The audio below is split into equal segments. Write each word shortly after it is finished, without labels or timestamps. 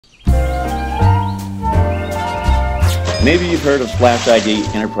Maybe you've heard of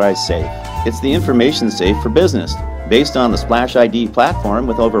SplashID Enterprise Safe. It's the information safe for business, based on the SplashID platform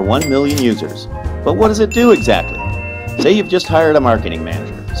with over 1 million users. But what does it do exactly? Say you've just hired a marketing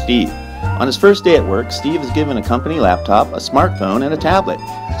manager, Steve. On his first day at work, Steve is given a company laptop, a smartphone, and a tablet.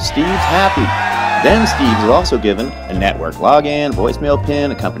 Steve's happy. Then Steve is also given a network login, voicemail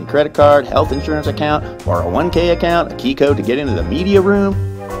pin, a company credit card, health insurance account, 401k account, a key code to get into the media room.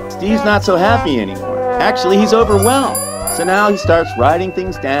 Steve's not so happy anymore. Actually, he's overwhelmed. So now he starts writing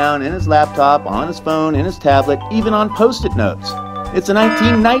things down in his laptop, on his phone, in his tablet, even on post-it notes. It's an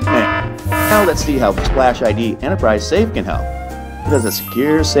IT nightmare. Now let's see how SplashID Enterprise Safe can help. It has a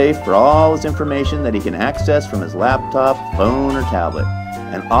secure safe for all his information that he can access from his laptop, phone, or tablet.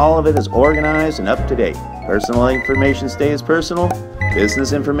 And all of it is organized and up to date. Personal information stays personal.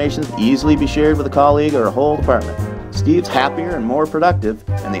 Business information can easily be shared with a colleague or a whole department. Steve's happier and more productive,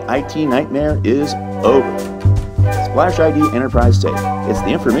 and the IT nightmare is over. SplashID Enterprise Safe. It's the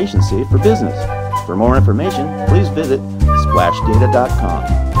information safe for business. For more information, please visit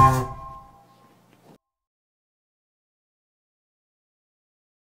splashdata.com.